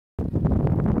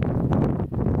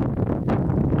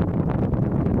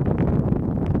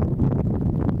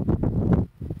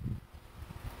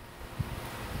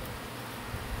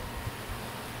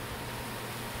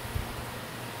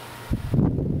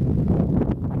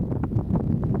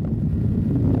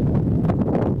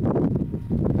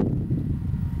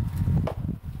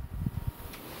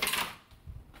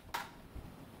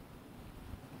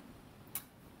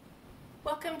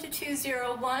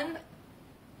2901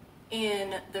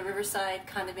 in the Riverside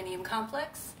Condominium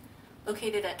Complex,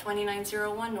 located at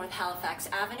 2901 North Halifax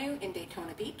Avenue in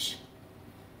Daytona Beach.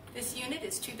 This unit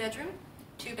is 2-bedroom,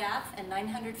 2-bath, and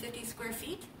 950 square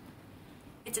feet.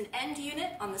 It's an end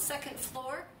unit on the 2nd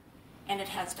floor, and it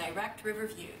has direct river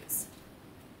views.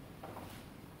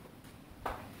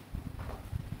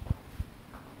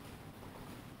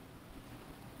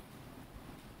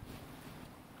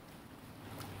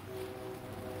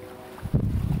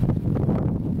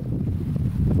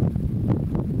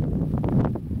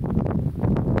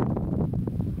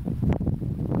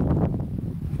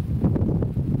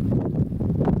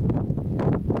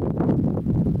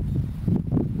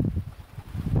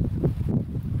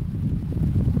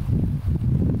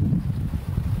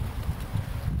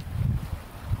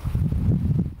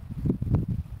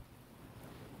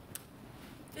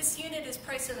 This unit is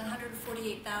priced at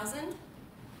 $148,000,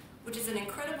 which is an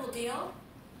incredible deal.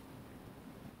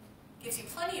 Gives you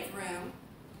plenty of room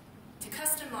to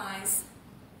customize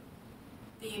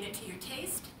the unit to your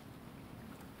taste,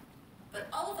 but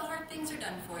all of the hard things are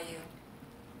done for you.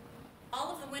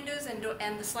 All of the windows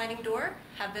and the sliding door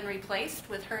have been replaced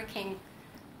with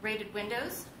hurricane-rated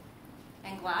windows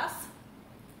and glass.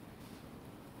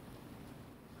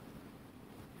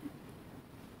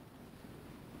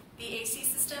 The AC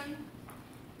system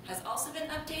has also been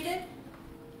updated,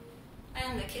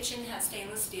 and the kitchen has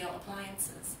stainless steel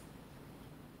appliances.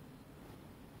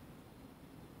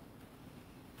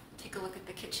 Take a look at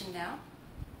the kitchen now.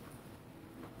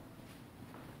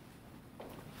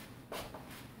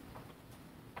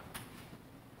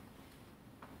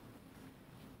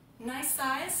 Nice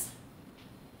size.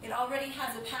 It already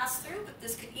has a pass-through, but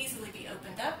this could easily be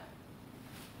opened up,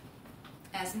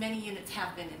 as many units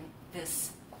have been in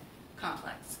this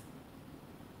complex.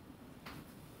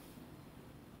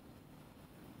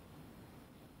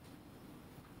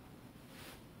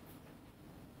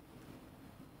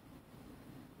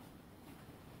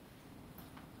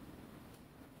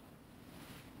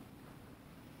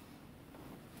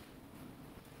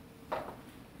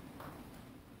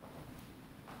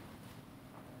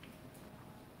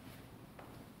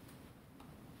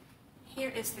 Here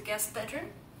is the guest bedroom.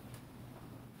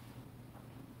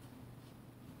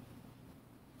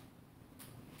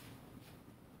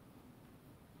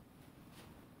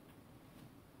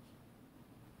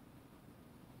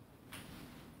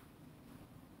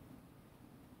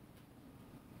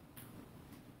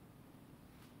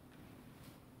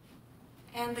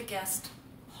 And the guest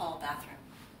hall bathroom.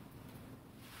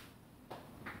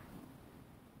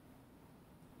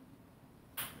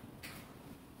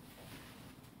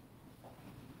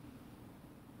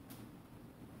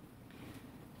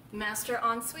 Master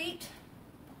ensuite.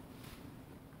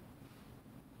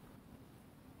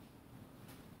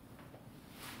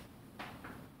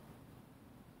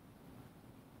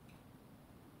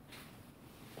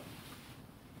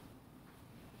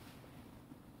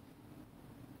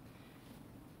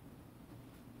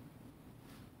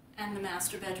 And the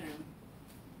master bedroom.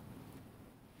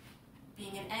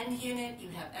 Being an end unit, you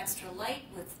have extra light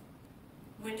with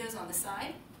windows on the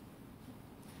side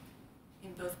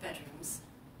in both bedrooms.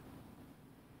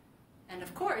 And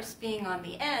of course, being on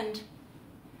the end,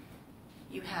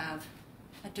 you have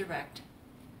a direct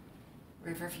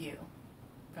river view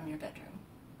from your bedroom.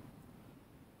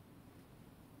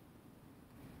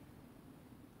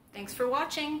 Thanks for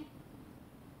watching.